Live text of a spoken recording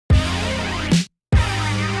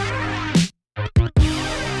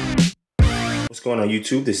going on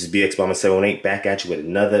YouTube? This is BXBomber718 back at you with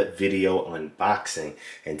another video unboxing.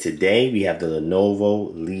 And today we have the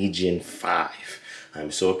Lenovo Legion 5.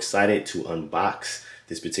 I'm so excited to unbox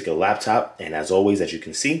this particular laptop. And as always, as you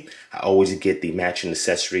can see, I always get the matching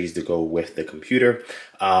accessories to go with the computer.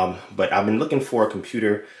 But I've been looking for a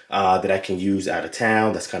computer that I can use out of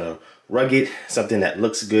town that's kind of rugged, something that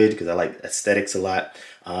looks good because I like aesthetics a lot.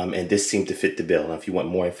 And this seemed to fit the bill. Now, if you want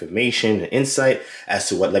more information and insight as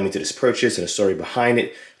to what led me to this purchase and the story behind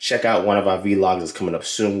it, check out one of our vlogs that's coming up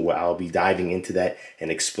soon where I'll be diving into that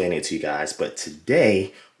and explaining it to you guys. But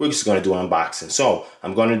today, we're just going to do an unboxing. So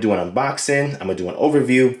I'm going to do an unboxing, I'm going to do an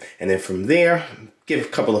overview, and then from there, give a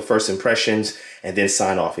couple of first impressions and then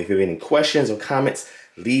sign off. If you have any questions or comments,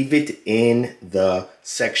 leave it in the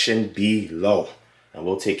section below, and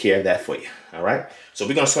we'll take care of that for you. All right, so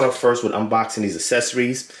we're gonna start off first with unboxing these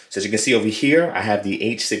accessories. So as you can see over here, I have the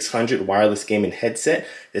H600 wireless gaming headset.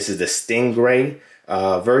 This is the Stingray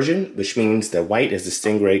version, which means the white is the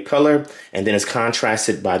Stingray color, and then it's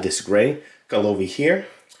contrasted by this gray color over here.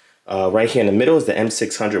 Right here in the middle is the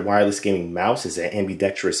M600 wireless gaming mouse. It's an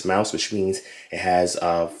ambidextrous mouse, which means it has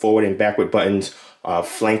forward and backward buttons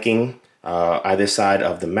flanking either side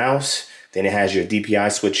of the mouse. Then it has your DPI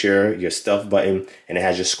switcher, your stealth button, and it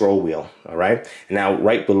has your scroll wheel, all right? And now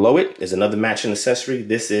right below it is another matching accessory.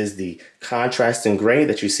 This is the contrasting gray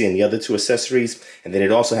that you see in the other two accessories. And then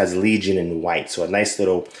it also has Legion in white. So a nice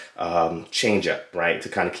little change up, right? To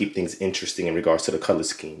kind of keep things interesting in regards to the color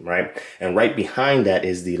scheme, right? And right behind that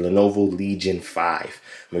is the Lenovo Legion 5.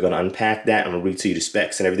 We're gonna unpack that. I'm gonna read to you the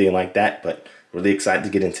specs and everything like that, but really excited to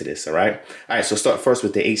get into this, all right? All right, so start first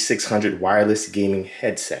with the H600 wireless gaming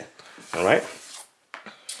headset. All right,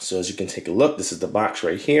 so as you can take a look, this is the box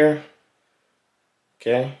right here.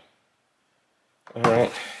 Okay, all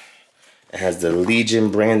right, it has the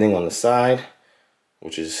Legion branding on the side,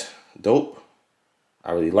 which is dope.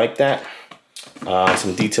 I really like that.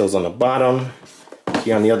 Some details on the bottom.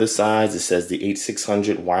 Here on the other side, it says the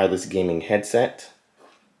H600 wireless gaming headset.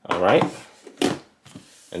 All right,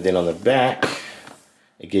 and then on the back,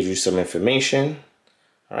 it gives you some information.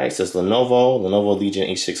 All right, it says Lenovo Legion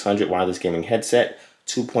H600 wireless gaming headset,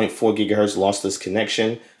 2.4 gigahertz lossless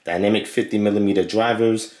connection, dynamic 50mm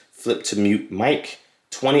drivers, flip to mute mic,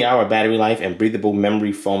 20-hour battery life, and breathable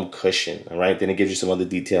memory foam cushion. All right, then it gives you some other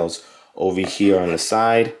details over here on the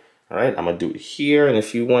side. All right, I'm gonna do it here, and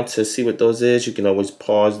if you want to see what those is, you can always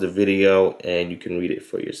pause the video and you can read it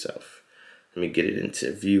for yourself. Let me get it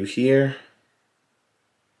into view here.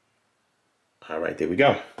 All right, there we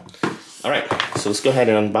go. All right, so let's go ahead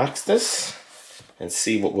and unbox this and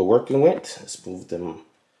see what we're working with. Let's move the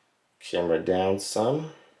camera down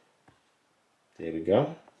some. There we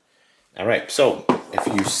go. All right, so if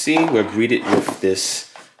you see, we're greeted with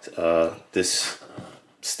this this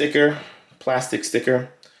sticker, plastic sticker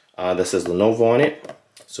that says Lenovo on it.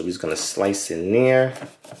 So we're just gonna slice in there.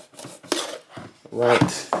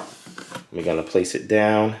 Right, we're gonna place it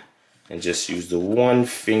down and just use the one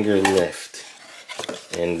finger lift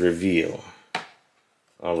and reveal.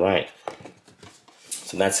 All right,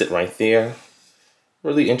 so that's it right there.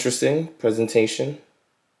 Really interesting presentation.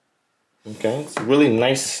 Okay, it's a really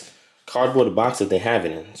nice cardboard box that they have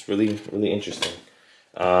it in. It's really interesting.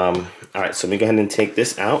 All right, so let me go ahead and take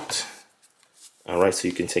this out. All right, so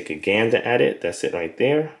you can take a gander at it. That's it right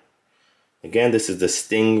there. Again, this is the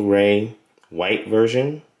Stingray white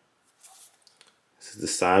version. This is the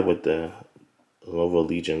side with the Lenovo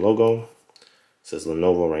Legion logo. It says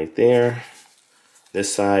Lenovo right there.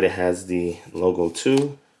 This side, it has the logo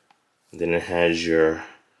too. And then it has your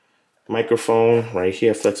microphone right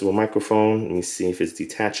here, flexible microphone. Let me see if it's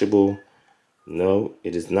detachable. No,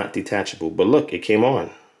 it is not detachable. But look, it came on.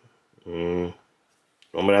 The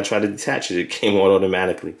moment I tried to detach it, it came on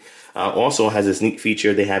automatically. Also has this neat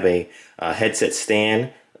feature. They have a headset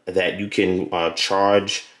stand that you can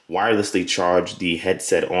wirelessly charge the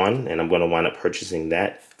headset on. And I'm going to wind up purchasing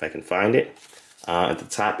that if I can find it. At the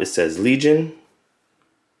top, it says Legion.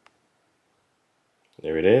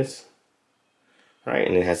 There it is. All right,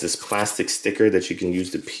 and it has this plastic sticker that you can use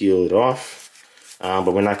to peel it off.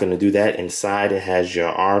 But we're not going to do that. Inside, it has your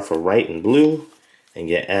R for right in blue and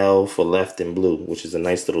your L for left in blue, which is a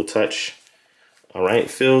nice little touch. All right,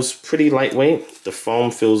 feels pretty lightweight. The foam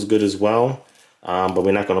feels good as well. But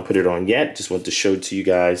we're not going to put it on yet. Just want to show it to you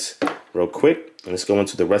guys real quick. And let's go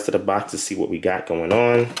into the rest of the box to see what we got going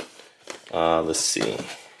on. Let's see.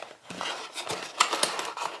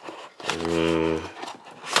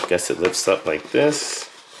 Guess it lifts up like this.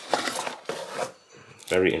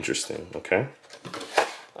 Very interesting. Okay.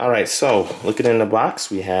 All right, so looking in the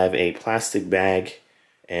box, we have a plastic bag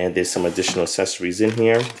and there's some additional accessories in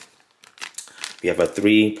here. We have a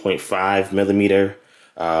 3.5 millimeter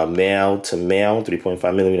male to male,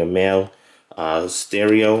 3.5 millimeter male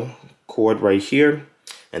stereo cord right here.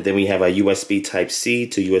 And then we have a USB type C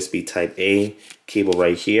to USB type A cable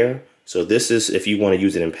right here. So this is if you want to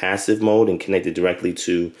use it in passive mode and connect it directly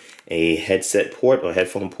to a headset port or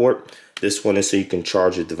headphone port. This one is so you can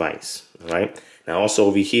charge the device. All right. Now also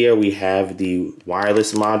over here we have the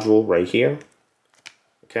wireless module right here.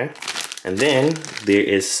 Okay. And then there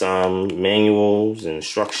is some manuals and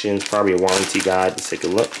instructions, probably a warranty guide. Let's take a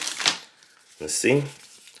look. Let's see.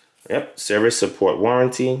 Yep, service support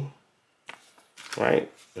warranty.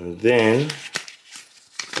 Right. And then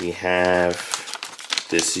we have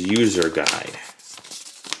this user guide.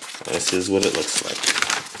 This is what it looks like.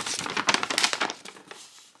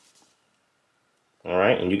 All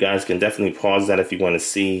right, and you guys can definitely pause that if you want to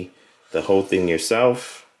see the whole thing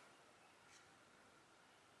yourself.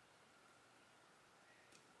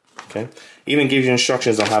 Okay, even gives you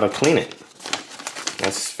instructions on how to clean it.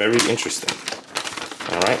 That's very interesting.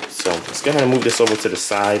 All right, so let's go ahead and move this over to the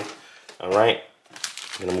side. All right,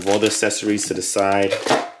 I'm gonna move all the accessories to the side.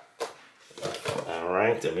 All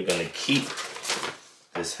right, then we're gonna keep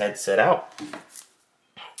this headset out.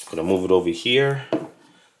 I'm gonna move it over here,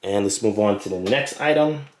 and let's move on to the next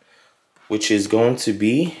item, which is going to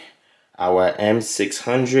be our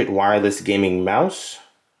M600 wireless gaming mouse.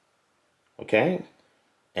 Okay.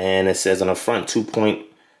 And it says on the front 2.4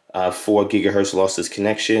 gigahertz lossless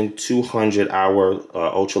connection, 200-hour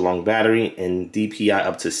ultra long battery, and DPI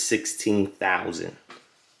up to 16,000.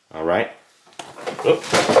 All right. Oop.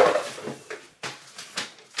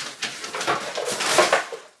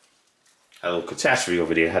 A little catastrophe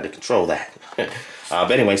over there. I had to control that.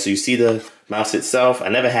 But anyway, so you see the mouse itself. I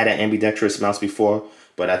never had an ambidextrous mouse before,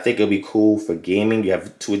 but I think it'll be cool for gaming. You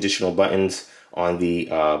have 2 additional buttons on the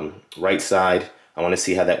right side. I want to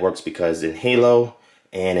see how that works because in Halo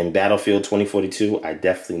and in Battlefield 2042, I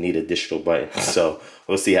definitely need additional buttons. So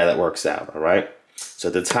we'll see how that works out, all right? So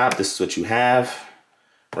at the top, this is what you have.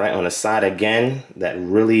 Right on the side, again, that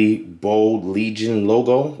really bold Legion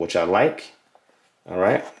logo, which I like, all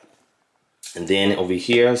right? And then over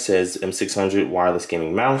here, it says M600 wireless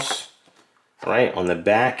gaming mouse, all right? On the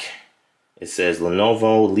back, it says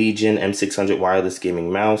Lenovo Legion M600 wireless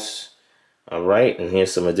gaming mouse. All right, and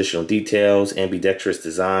here's some additional details: ambidextrous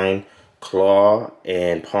design, claw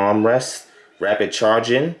and palm rest, rapid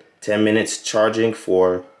charging, 10 minutes charging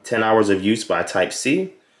for 10 hours of use by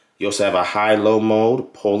Type-C. You also have a high-low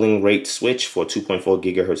mode, polling rate switch for 2.4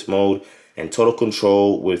 gigahertz mode, and total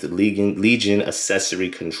control with Legion accessory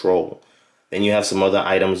control. Then you have some other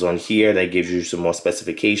items on here that gives you some more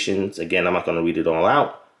specifications. Again, I'm not going to read it all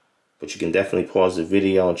out, but you can definitely pause the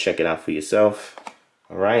video and check it out for yourself.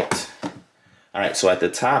 All right. All right, so at the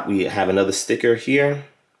top, we have another sticker here.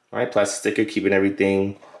 All right, plastic sticker keeping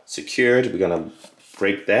everything secured. We're gonna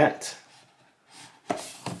break that.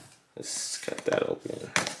 Let's cut that open.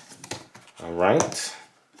 All right.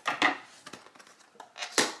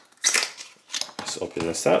 Let's open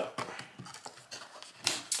this up.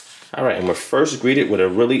 All right, and we're first greeted with a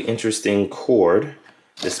really interesting cord.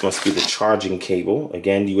 This must be the charging cable.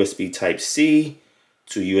 Again, USB Type-C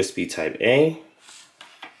to USB Type-A.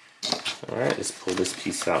 All right, let's pull this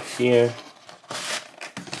piece out here.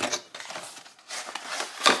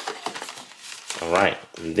 All right,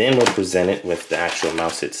 and then we'll present it with the actual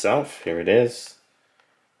mouse itself. Here it is.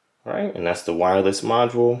 All right, and that's the wireless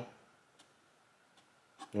module.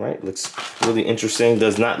 All right, looks really interesting.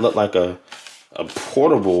 Does not look like a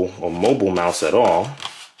portable or mobile mouse at all.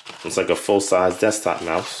 It's like a full-size desktop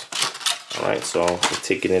mouse. All right, so I'm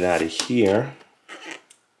taking it out of here.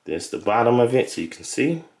 There's the bottom of it, so you can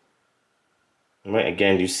see. All right,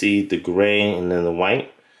 again, you see the gray and then the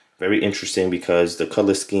white. Very interesting because the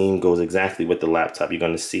color scheme goes exactly with the laptop. You're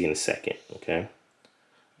going to see in a second, okay?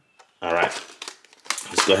 All right,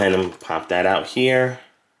 let's go ahead and pop that out here.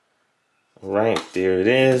 All right, there it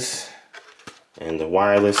is. And the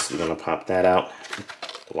wireless, we're going to pop that out.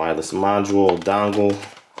 The wireless module, dongle.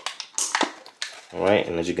 All right,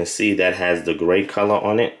 and as you can see, that has the gray color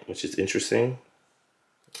on it, which is interesting.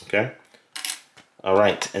 Okay. All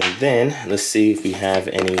right, and then let's see if we have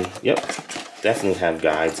any. Yep, definitely have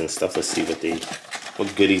guides and stuff. Let's see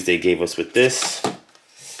what goodies they gave us with this.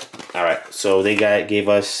 All right, so they gave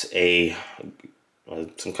us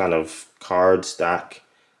some kind of card stock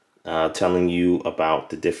telling you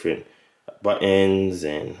about the different buttons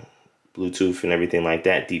and Bluetooth and everything like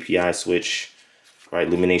that. DPI switch, right?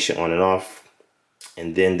 Illumination on and off,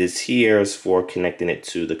 and then this here is for connecting it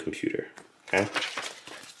to the computer. Okay.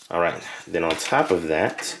 All right, then on top of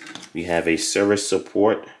that, we have a service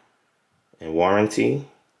support and warranty.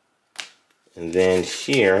 And then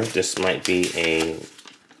here, this might be a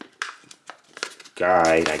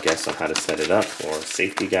guide, I guess, on how to set it up, or a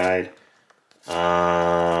safety guide.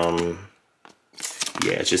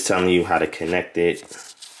 Yeah, it's just telling you how to connect it.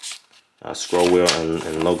 Scroll wheel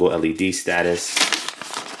and logo LED status.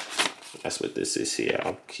 That's what this is here.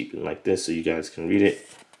 I'll keep it like this so you guys can read it.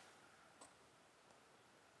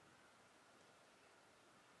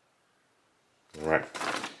 All right.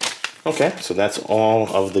 Okay, so that's all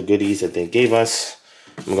of the goodies that they gave us.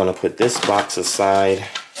 I'm gonna put this box aside.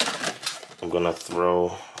 I'm gonna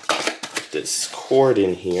throw this cord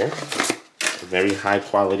in here, a very high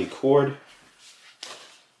quality cord.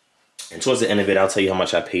 And towards the end of it, I'll tell you how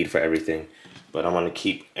much I paid for everything. But I'm gonna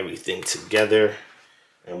keep everything together.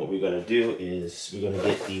 And what we're gonna do is we're gonna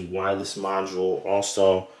get the wireless module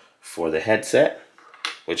also for the headset,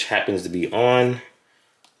 which happens to be on.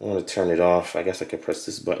 I'm gonna turn it off. I guess I could press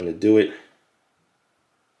this button to do it.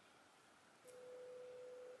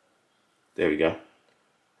 There we go.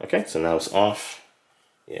 Okay, so now it's off.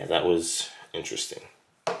 Yeah, that was interesting.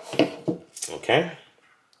 Okay.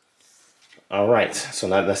 All right, so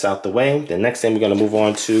now that's out the way. The next thing we're gonna move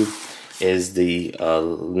on to is the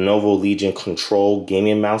Lenovo Legion Control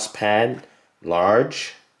Gaming Mouse Pad,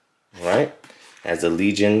 large, all right? Has a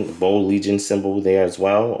Legion, bold Legion symbol there as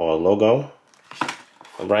well, or logo.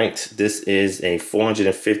 All right, this is a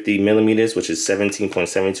 450 millimeters, which is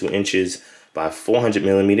 17.72 inches by 400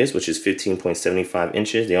 millimeters, which is 15.75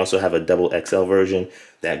 inches. They also have a double XL version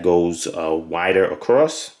that goes wider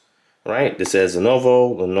across, right? This says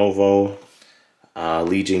Lenovo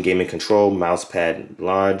Legion Gaming Control Mousepad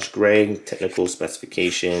large gray, technical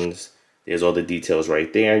specifications. There's all the details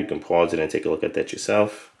right there. You can pause it and take a look at that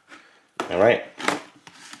yourself. All right.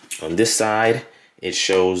 On this side, it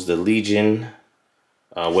shows the Legion,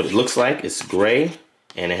 what it looks like. It's gray,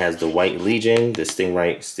 and it has the white Legion, the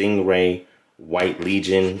Stingray white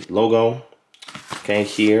Legion logo. Okay,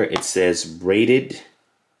 here it says braided.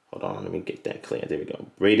 Hold on, let me get that clear. There we go.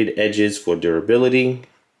 Braided edges for durability.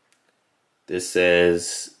 This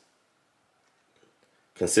says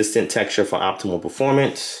consistent texture for optimal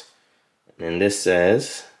performance. And this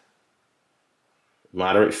says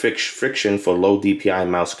moderate friction for low DPI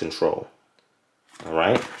mouse control. All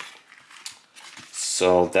right.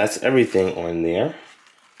 So that's everything on there.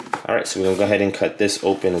 All right, so we're gonna go ahead and cut this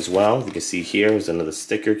open as well. You can see here is another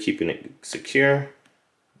sticker keeping it secure.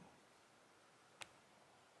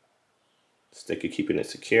 Sticker keeping it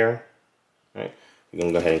secure. All right, we're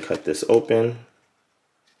gonna go ahead and cut this open.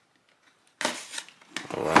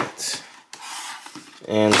 All right,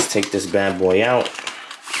 and let's take this bad boy out.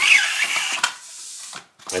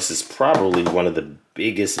 This is probably one of the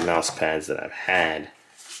biggest mouse pads that I've had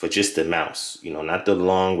for just the mouse. You know, not the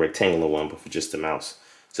long rectangular one, but for just the mouse.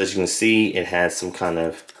 So as you can see, it has some kind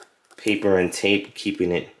of paper and tape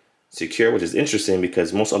keeping it secure, which is interesting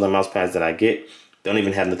because most other mouse pads that I get don't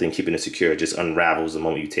even have nothing keeping it secure. It just unravels the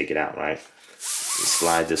moment you take it out, right?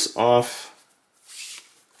 Slide this off.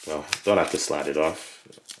 Well, I thought I could slide it off.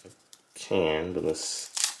 I can, but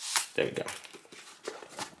there we go.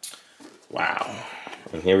 Wow.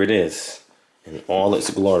 And here it is in all its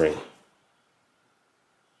glory.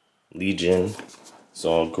 Legion. It's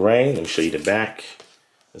all gray. Let me show you the back.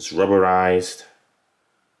 It's rubberized.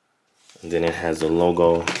 And then it has the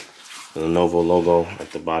logo, the Lenovo logo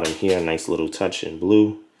at the bottom here. Nice little touch in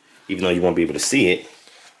blue, even though you won't be able to see it.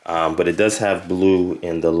 But it does have blue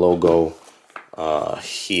in the logo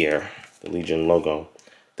here. The Legion logo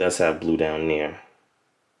does have blue down there.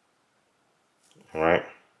 All right.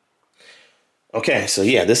 Okay, so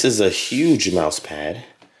yeah, this is a huge mouse pad.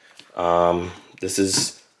 This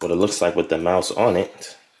is what it looks like with the mouse on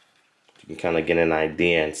it. You can kind of get an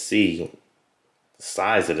idea and see the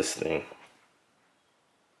size of this thing.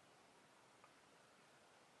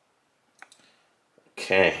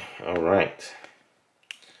 Okay, all right.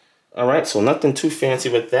 All right, so nothing too fancy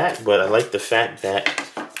with that, but I like the fact that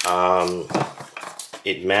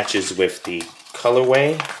it matches with the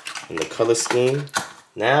colorway and the color scheme.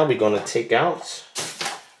 Now we're gonna take out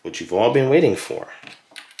what you've all been waiting for,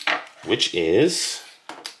 which is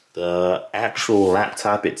the actual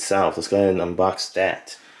laptop itself. Let's go ahead and unbox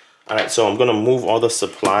that. All right, so I'm gonna move all the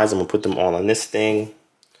supplies. I'm gonna put them all on this thing.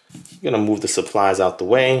 I'm gonna move the supplies out the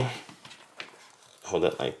way. Hold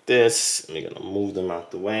it like this. And we're gonna move them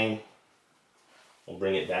out the way. We'll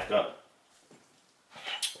bring it back up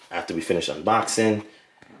after we finish unboxing.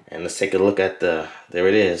 And let's take a look at there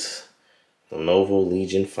it is. The Lenovo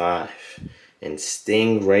Legion 5 in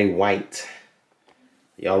Stingray white.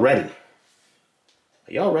 Y'all ready?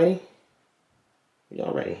 Are y'all ready?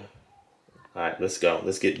 Y'all ready? All right, let's go.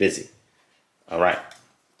 Let's get busy. All right.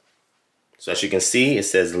 So as you can see, it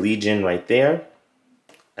says Legion right there.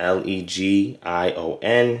 Legion.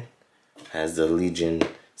 Has the Legion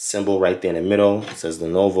symbol right there in the middle. It says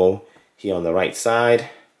Lenovo here on the right side.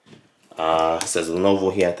 It says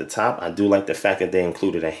Lenovo here at the top. I do like the fact that they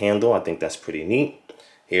included a handle. I think that's pretty neat.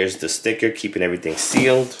 Here's the sticker keeping everything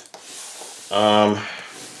sealed.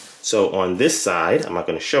 So on this side, I'm not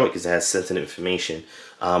going to show it because it has sensitive information,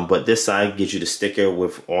 but this side gives you the sticker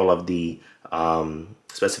with all of the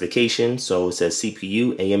specifications. So it says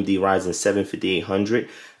CPU, AMD Ryzen 7 5800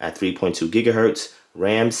 at 3.2 gigahertz,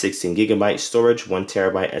 RAM 16 gigabyte, storage 1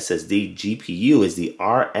 terabyte SSD, GPU is the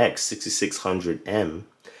RX 6600M,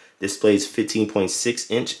 displays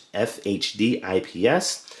 15.6 inch FHD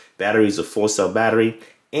IPS, battery is a 4-cell battery,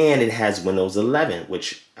 and it has Windows 11,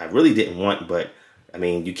 which I really didn't want, but I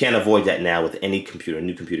mean, you can't avoid that now with any computer,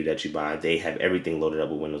 new computer that you buy. They have everything loaded up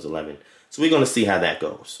with Windows 11. So we're going to see how that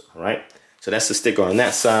goes, all right? So that's the sticker on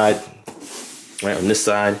that side. Right, on this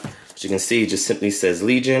side, as you can see, it just simply says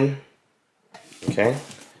Legion, okay?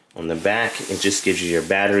 On the back, it just gives you your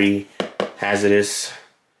battery, hazardous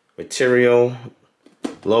material,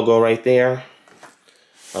 logo right there.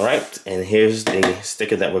 All right, and here's the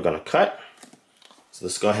sticker that we're going to cut. So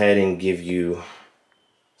let's go ahead and give you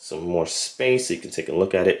some more space so you can take a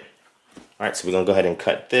look at it. All right, so we're gonna go ahead and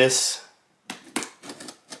cut this.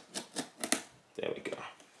 There we go.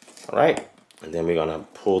 All right, and then we're gonna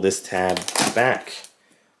pull this tab back.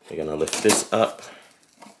 We're gonna lift this up.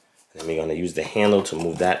 And then we're gonna use the handle to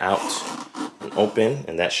move that out and open,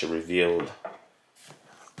 and that should reveal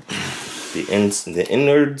the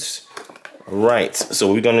innards. All right, so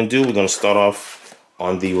what we're gonna do, we're gonna start off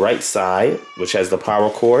on the right side, which has the power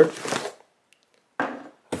cord.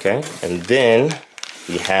 Okay, and then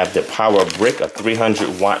we have the power brick, a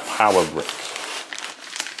 300-watt power brick.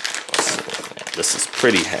 This is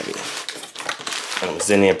pretty heavy. And it's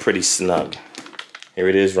in there pretty snug. Here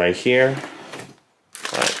it is right here.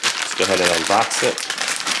 All right, let's go ahead and unbox it.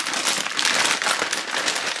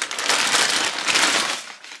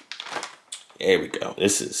 There we go.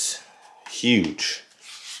 This is huge.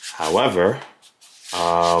 However,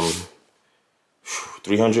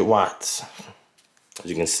 300 watts. As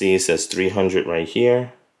you can see, it says 300 right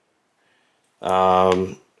here.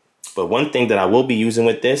 But one thing that I will be using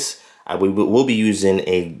with this, we will be using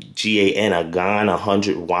a GAN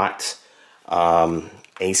 100-watt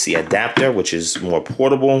AC adapter, which is more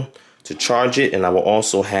portable to charge it. And I will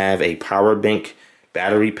also have a power bank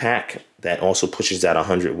battery pack that also pushes out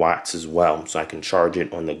 100 watts as well. So I can charge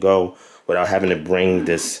it on the go without having to bring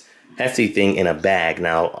this hefty thing in a bag.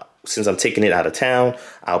 Now, since I'm taking it out of town,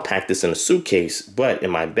 I'll pack this in a suitcase, but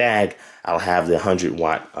in my bag, I'll have the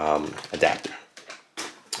 100-watt adapter.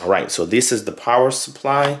 All right, so this is the power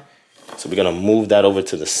supply. So we're gonna move that over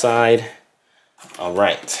to the side. All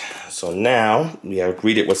right, so now we are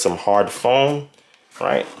greeted with some hard foam. All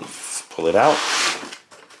right, let's pull it out.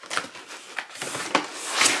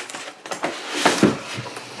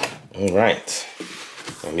 All right,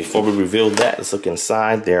 and before we reveal that, let's look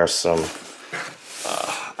inside. There are some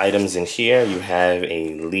items in here. You have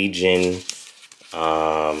a Legion.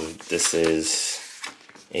 This is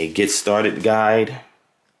a get started guide.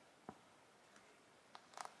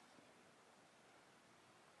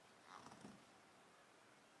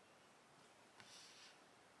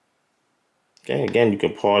 Okay, again, you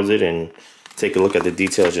can pause it and take a look at the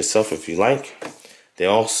details yourself if you like. There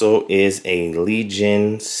also is a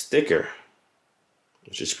Legion sticker,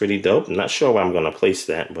 which is pretty dope. I'm not sure where I'm going to place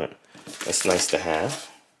that, but that's nice to have.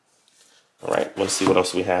 All right, let's see what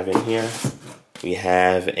else we have in here. We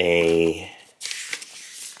have this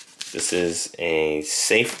is a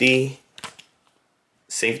safety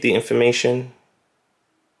information.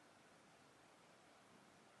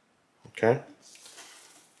 Okay.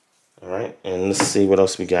 All right, and let's see what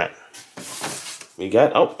else we got. We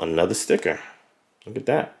got, oh, another sticker. Look at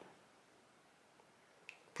that.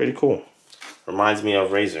 Pretty cool. Reminds me of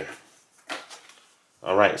Razer.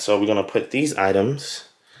 All right, so we're gonna put these items.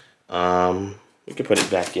 We can put it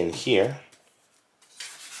back in here.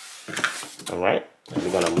 All right, and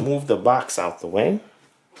we're gonna move the box out the way.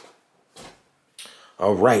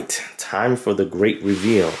 All right, time for the great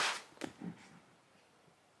reveal.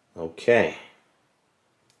 Okay,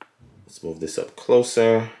 let's move this up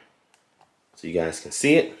closer so you guys can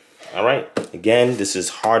see it. All right, again, this is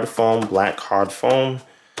hard foam, black hard foam,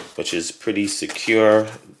 which is pretty secure.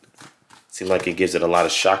 Seems like it gives it a lot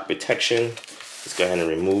of shock protection. Let's go ahead and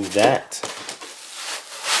remove that.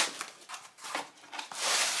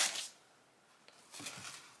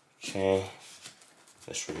 Okay,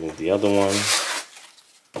 let's remove the other one.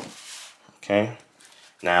 Okay,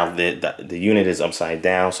 now the unit is upside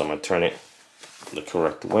down, so I'm gonna turn it the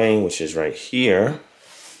correct way, which is right here.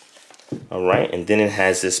 All right, and then it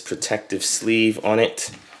has this protective sleeve on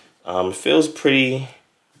it. It feels pretty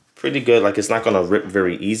good. Like it's not gonna rip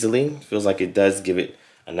very easily. It feels like it does give it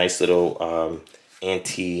a nice little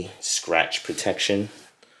anti-scratch protection.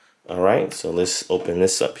 All right, so let's open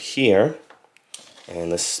this up here and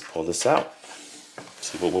let's pull this out.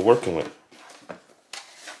 See what we're working with.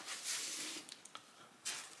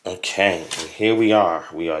 Okay, and here we are.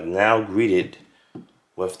 We are now greeted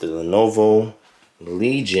with the Lenovo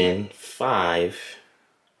Legion 5.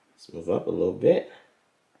 Let's move up a little bit.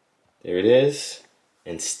 There it is.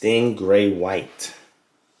 In Stingray white.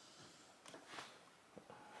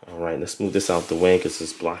 All right, let's move this out the way because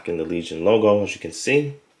it's blocking the Legion logo, as you can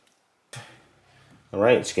see. All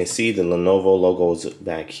right, as you can see, the Lenovo logo is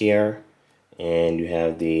back here. And you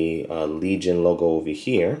have the Legion logo over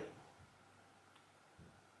here.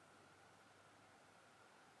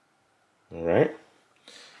 All right,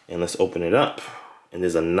 and let's open it up. And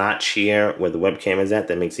there's a notch here where the webcam is at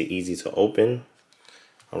that makes it easy to open.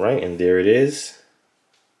 All right, and there it is.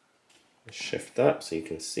 Shift up so you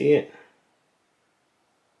can see it.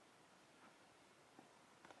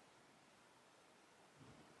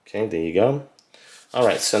 Okay, there you go. All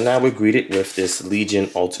right, so now we're greeted with this Legion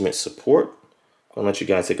Ultimate support. I'll let you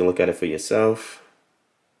guys take a look at it for yourself.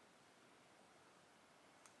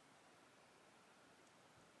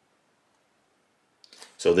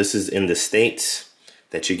 So this is in the States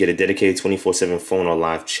that you get a dedicated 24/7 phone or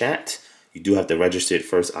live chat. You do have to register it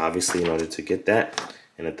first, obviously, in order to get that.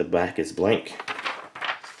 And at the back is blank.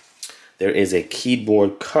 There is a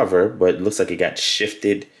keyboard cover, but it looks like it got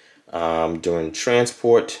shifted during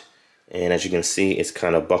transport. And as you can see, it's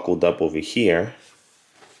kind of buckled up over here.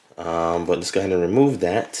 But let's go ahead and remove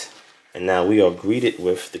that. And now we are greeted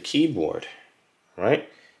with the keyboard. All right.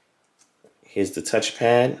 Here's the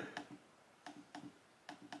touchpad.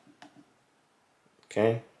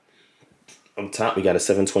 Okay. On top, we got a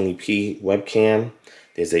 720p webcam.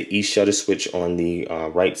 There's a E-shutter switch on the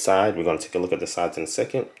right side. We're going to take a look at the sides in a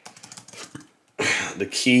second. The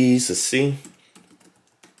keys, let's see.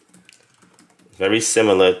 Very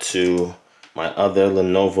similar to my other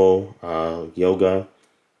Lenovo Yoga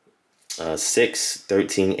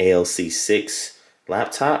 13 ALC6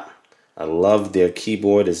 laptop. I love their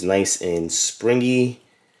keyboard. It's nice and springy.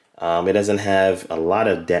 It doesn't have a lot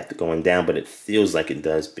of depth going down, but it feels like it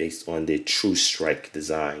does based on the True Strike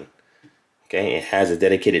design. Okay, it has a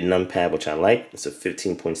dedicated numpad, which I like. It's a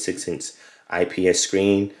 15.6-inch IPS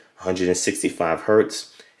screen, 165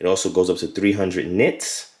 hertz. It also goes up to 300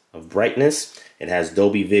 nits of brightness. It has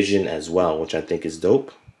Dolby Vision as well, which I think is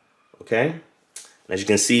dope. Okay, and as you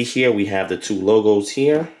can see here, we have the two logos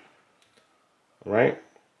here. All right,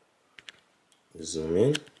 zoom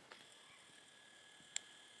in.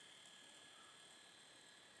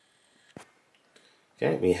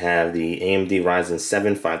 Okay, we have the AMD Ryzen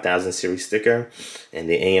 7 5000 series sticker and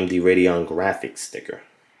the AMD Radeon graphics sticker.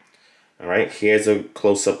 All right, here's a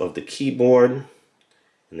close-up of the keyboard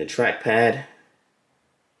and the trackpad.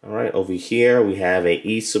 All right, over here we have a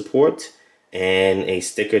E support and a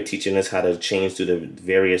sticker teaching us how to change to the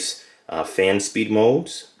various fan speed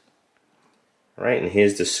modes. All right, and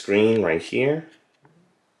here's the screen right here.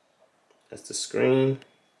 That's the screen.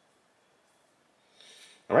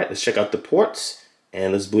 All right, let's check out the ports.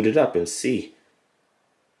 And let's boot it up and see.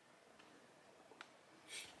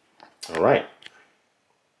 All right.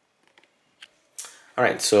 All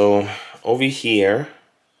right, so over here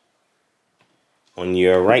on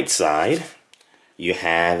your right side, you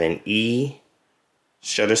have an E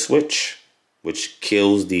shutter switch, which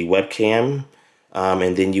kills the webcam.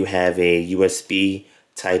 And then you have a USB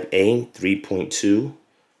Type A 3.2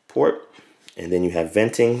 port. And then you have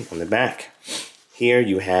venting on the back. Here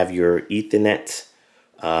you have your Ethernet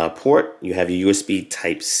port. You have your USB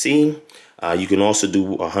Type C. You can also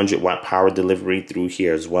do 100-watt power delivery through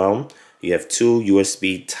here as well. You have two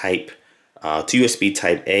USB Type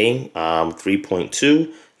A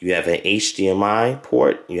 3.2. You have an HDMI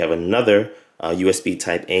port. You have another USB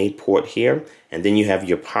Type A port here, and then you have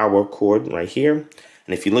your power cord right here.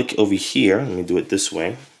 And if you look over here, let me do it this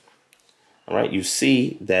way. All right, you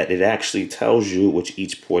see that it actually tells you which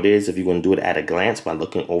each port is if you're going to do it at a glance by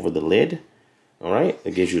looking over the lid. All right,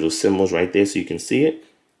 it gives you those symbols right there so you can see it,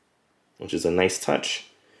 which is a nice touch.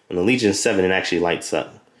 On the Legion 7, it actually lights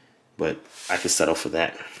up, but I can settle for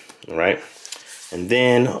that. All right, and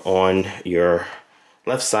then on your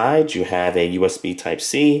left side, you have a USB Type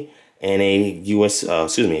C and a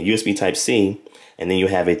USB Type C, and then you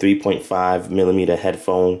have a 3.5mm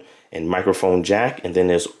headphone and microphone jack, and then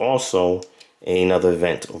there's also another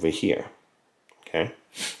vent over here. Okay.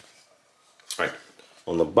 All right.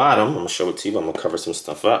 on the bottom, I'm gonna show it to you, but I'm gonna cover some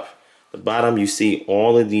stuff up. The bottom, you see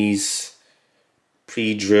all of these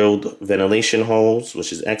pre-drilled ventilation holes,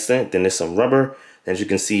 which is excellent. Then there's some rubber. As you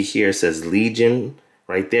can see here, it says Legion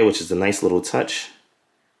right there, which is a nice little touch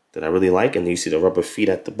that I really like. And then you see the rubber feet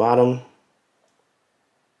at the bottom,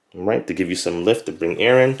 all right, to give you some lift to bring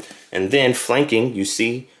air in. And then flanking, you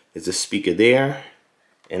see, is a speaker there,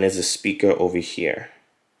 and there's a speaker over here.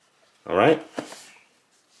 All right.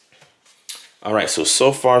 All right,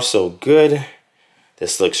 so far so good.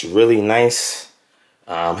 This looks really nice.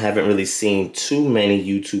 Haven't really seen too many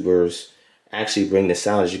YouTubers actually bring this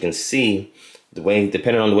out. As you can see, the way,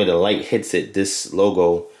 depending on the way the light hits it, this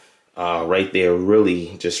logo right there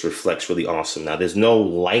really just reflects really awesome. Now, there's no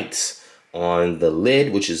lights on the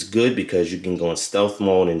lid, which is good because you can go in stealth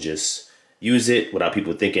mode and just use it without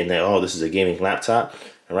people thinking that, oh, this is a gaming laptop.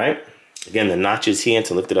 All right. Again, the notches here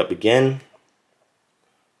to lift it up again.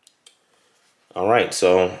 All right,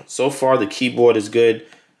 so far the keyboard is good.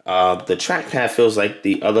 The trackpad feels like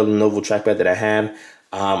the other Lenovo trackpad that I have.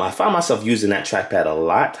 I find myself using that trackpad a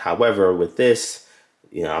lot. However, with this,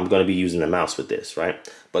 you know, I'm going to be using the mouse with this, right?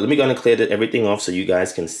 But let me go and clear everything off so you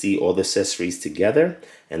guys can see all the accessories together.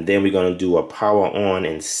 And then we're going to do a power on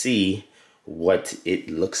and see what it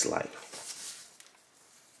looks like.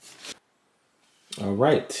 All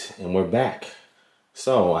right, and we're back.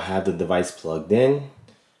 So I have the device plugged in.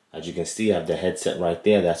 As you can see, I have the headset right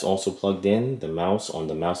there. That's also plugged in. The mouse on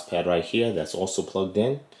the mouse pad right here. That's also plugged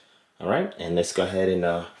in. All right, and let's go ahead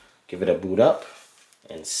and give it a boot up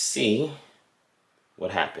and see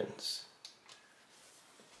what happens.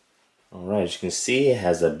 All right, as you can see, it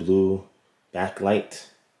has a blue backlight,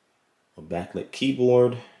 a backlit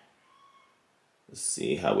keyboard. Let's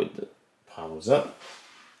see how it powers up.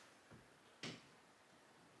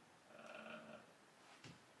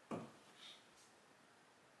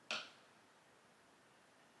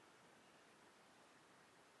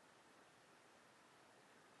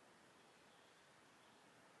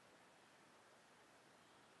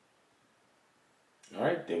 All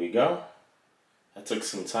right, there we go. That took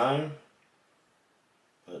some time,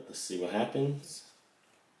 but let's see what happens.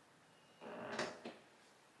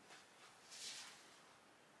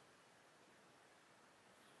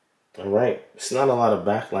 All right, it's not a lot of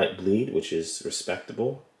backlight bleed, which is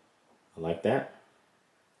respectable. I like that.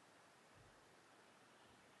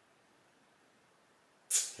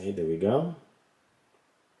 Okay, there we go.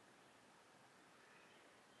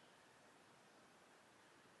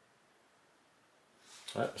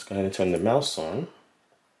 All right, let's go ahead and turn the mouse on.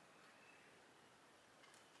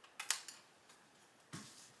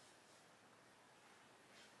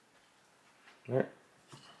 All right.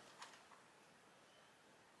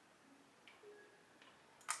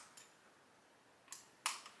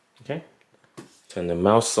 Okay, turn the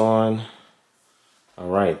mouse on. All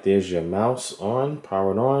right, there's your mouse on,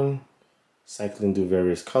 powered on, cycling through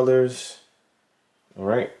various colors. All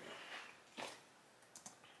right.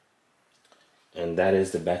 And that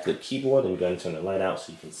is the backlit keyboard. I'm going to turn the light out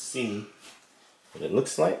so you can see what it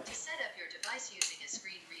looks like. To set up your device using a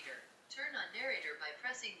screen reader, turn on narrator by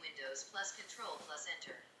pressing Windows plus Control plus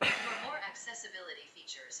Enter. For more accessibility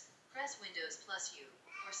features, press Windows plus U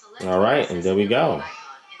or select. All right, and there we go.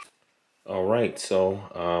 All right, so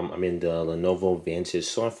I'm in the Lenovo Vantage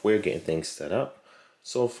software getting things set up.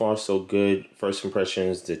 So far, so good. First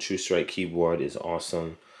impressions, the True Strike keyboard is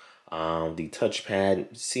awesome. The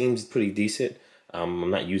touchpad seems pretty decent. I'm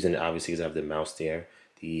not using it obviously because I have the mouse there.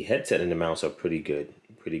 The headset and the mouse are pretty good.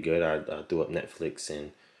 I threw up Netflix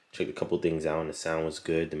and checked a couple things out, and the sound was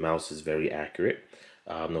good. The mouse is very accurate.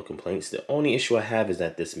 No complaints. The only issue I have is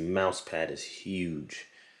that this mouse pad is huge.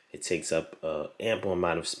 It takes up an ample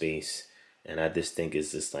amount of space, and I just think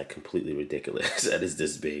it's just like completely ridiculous that it's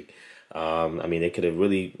this big. I mean, they could have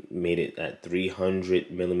really made it at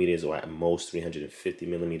 300 millimeters or at most 350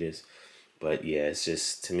 millimeters. But yeah, it's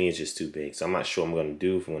just, to me, it's just too big. So I'm not sure what I'm going to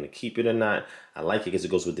do, if I'm going to keep it or not. I like it because it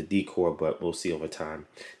goes with the decor, but we'll see over time.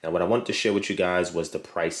 Now, what I wanted to share with you guys was the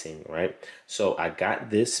pricing, right? So I got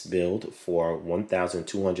this build for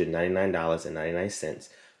 $1,299.99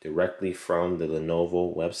 directly from the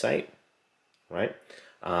Lenovo website, right?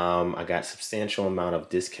 I got substantial amount of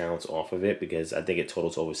discounts off of it because I think it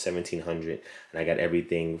totals over $1,700, and I got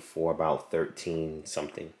everything for about 13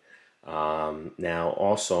 something. Now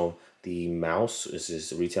also the mouse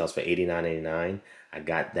retails for $89.99. I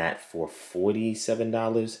got that for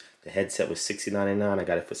 $47. The headset was $69.99. I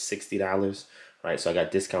got it for $60. Right, so I got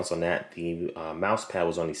discounts on that. The mouse pad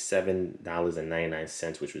was only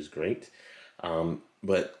 $7.99, which was great.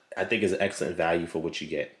 But I think it's an excellent value for what you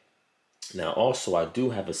get. Now, also, I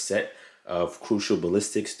do have a set of Crucial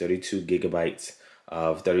Ballistics 32 gigabytes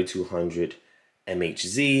of 3200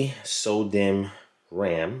 MHz SODIMM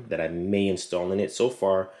RAM that I may install in it. So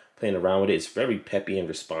far, playing around with it, it's very peppy and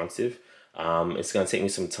responsive. It's going to take me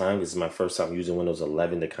some time. This is my first time using Windows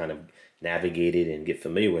 11 to kind of navigate it and get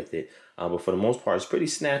familiar with it. But for the most part, it's pretty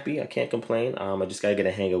snappy. I can't complain. I just got to get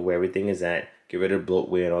a hang of where everything is at, get rid of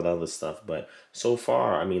bloatware and all that other stuff. But so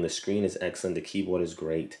far, I mean, the screen is excellent. The keyboard is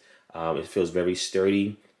great. It feels very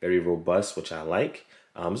sturdy, very robust, which I like.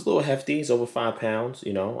 It's a little hefty. It's over 5 pounds,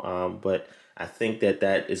 you know, but I think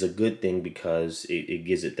that is a good thing because it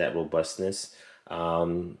gives it that robustness.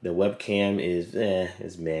 The webcam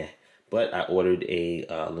is meh. But I ordered a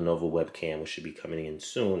Lenovo webcam, which should be coming in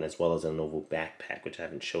soon, as well as a Lenovo backpack, which I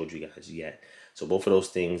haven't showed you guys yet. So both of those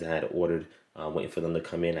things I had ordered, waiting for them to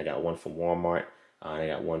come in. I got one from Walmart, and I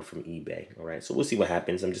got one from eBay. All right, so we'll see what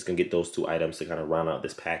happens. I'm just gonna get those 2 items to kind of round out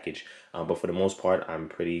this package. But for the most part, I'm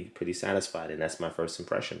pretty satisfied, and that's my first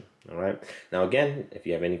impression. All right. Now again, if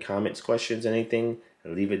you have any comments, questions, anything,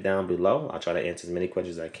 leave it down below. I'll try to answer as many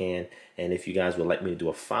questions as I can. And if you guys would like me to do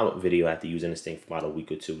a follow-up video after using this thing for about a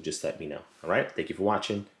week or 2, just let me know. All right. Thank you for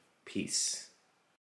watching. Peace.